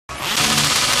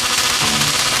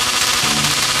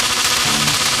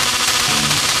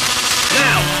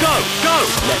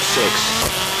left 6.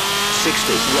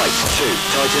 60, right 2,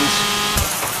 tightens.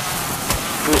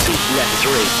 40, left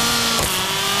 3.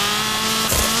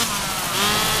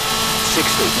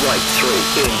 60, right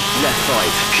 3, in, left 5,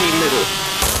 key middle.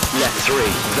 Left 3,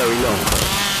 very long.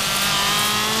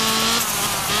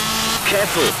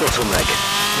 Careful, bottleneck.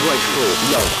 Right 4,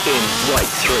 long, in,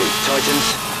 right 3, tightens.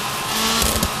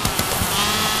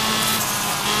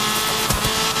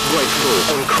 Right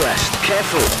 4, on crest,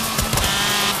 careful.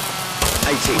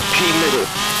 80, key middle.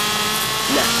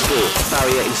 Left 4,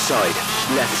 barrier inside.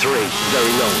 Left 3,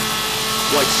 very long.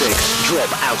 Right 6,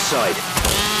 drop outside.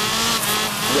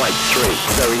 Right 3,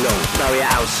 very long, barrier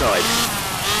outside.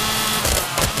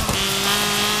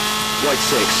 Right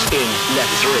 6, in,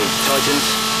 left 3, tightens.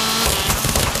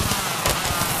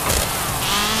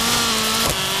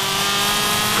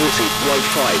 40, right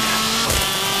 5.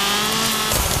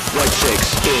 Right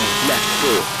 6, in, left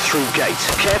 4, through gate,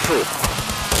 careful.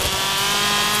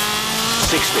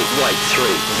 60, right 3,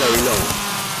 very long.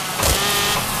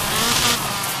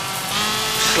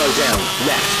 Slow down,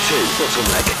 left 2,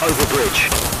 bottleneck, over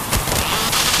bridge.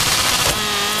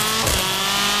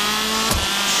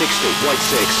 60, right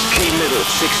 6, key middle,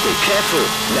 60, careful.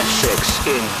 Left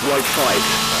 6, in, right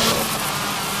 5.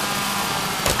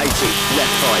 80,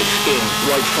 left 5, in,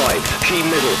 right 5, key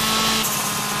middle.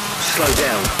 Slow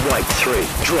down, right 3,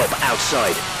 drop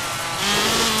outside.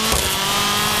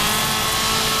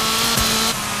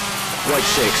 Right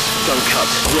 6, don't cut,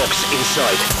 rocks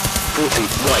inside. 40,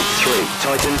 right 3,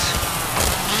 tightens.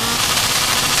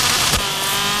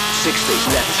 60,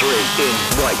 left 3, in,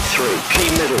 right 3, key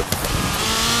middle.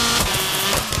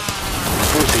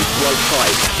 40, right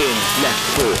 5, in, left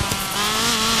 4.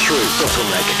 Through,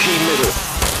 bottleneck, key middle.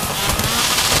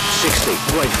 60,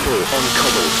 right 4, on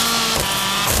cobbles.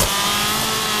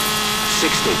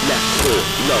 60, left 4,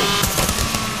 long.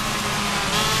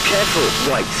 Careful,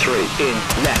 right 3, in,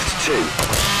 left 2.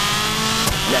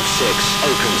 Left 6,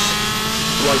 opens.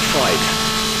 Right 5.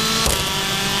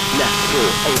 Left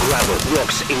 4, on gravel,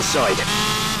 rocks inside.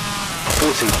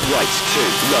 40, right 2,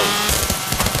 long.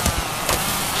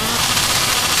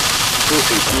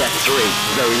 40, left 3,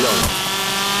 very long.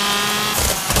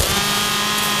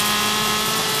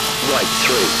 Right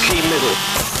 3, key middle.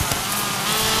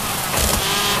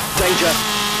 Danger.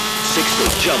 60,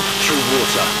 jump through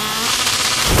water.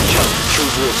 Jump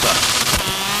through water.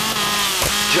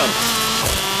 Jump.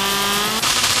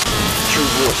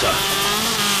 Through water.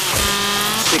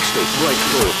 60, right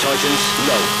 4, tightens,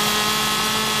 long.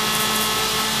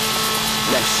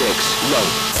 Left 6,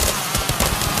 long.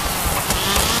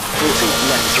 40,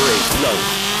 left 3, long.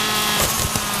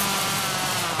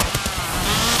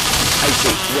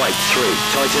 80, right 3,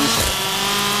 tightens.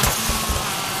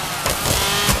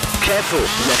 Careful,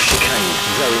 left chicane,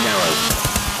 very narrow.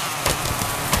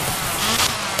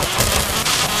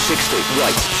 60,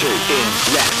 right 2, in,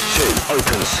 left 2,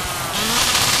 opens.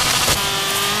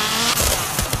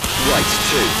 Right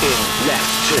 2, in,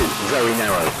 left 2, very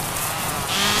narrow.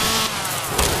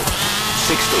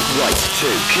 60, right 2,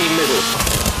 key middle.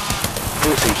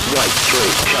 40, right 3,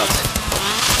 cut.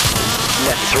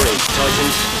 Left 3,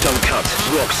 tightens, don't cut,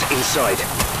 rocks inside.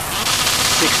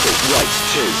 60, right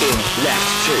 2, in, left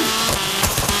 2.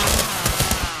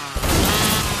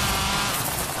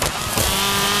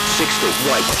 60,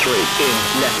 right 3, in,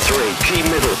 left 3, key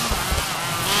middle.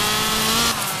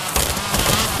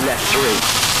 Left 3.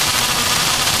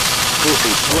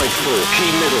 40, right 4,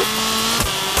 key middle.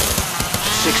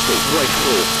 60, right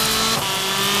 4.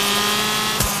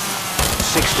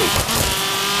 60.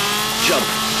 Jump.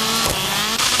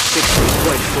 60,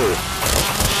 right 4.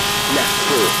 Left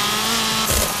 4.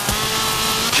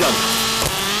 Jump.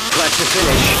 Glad to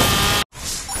finish.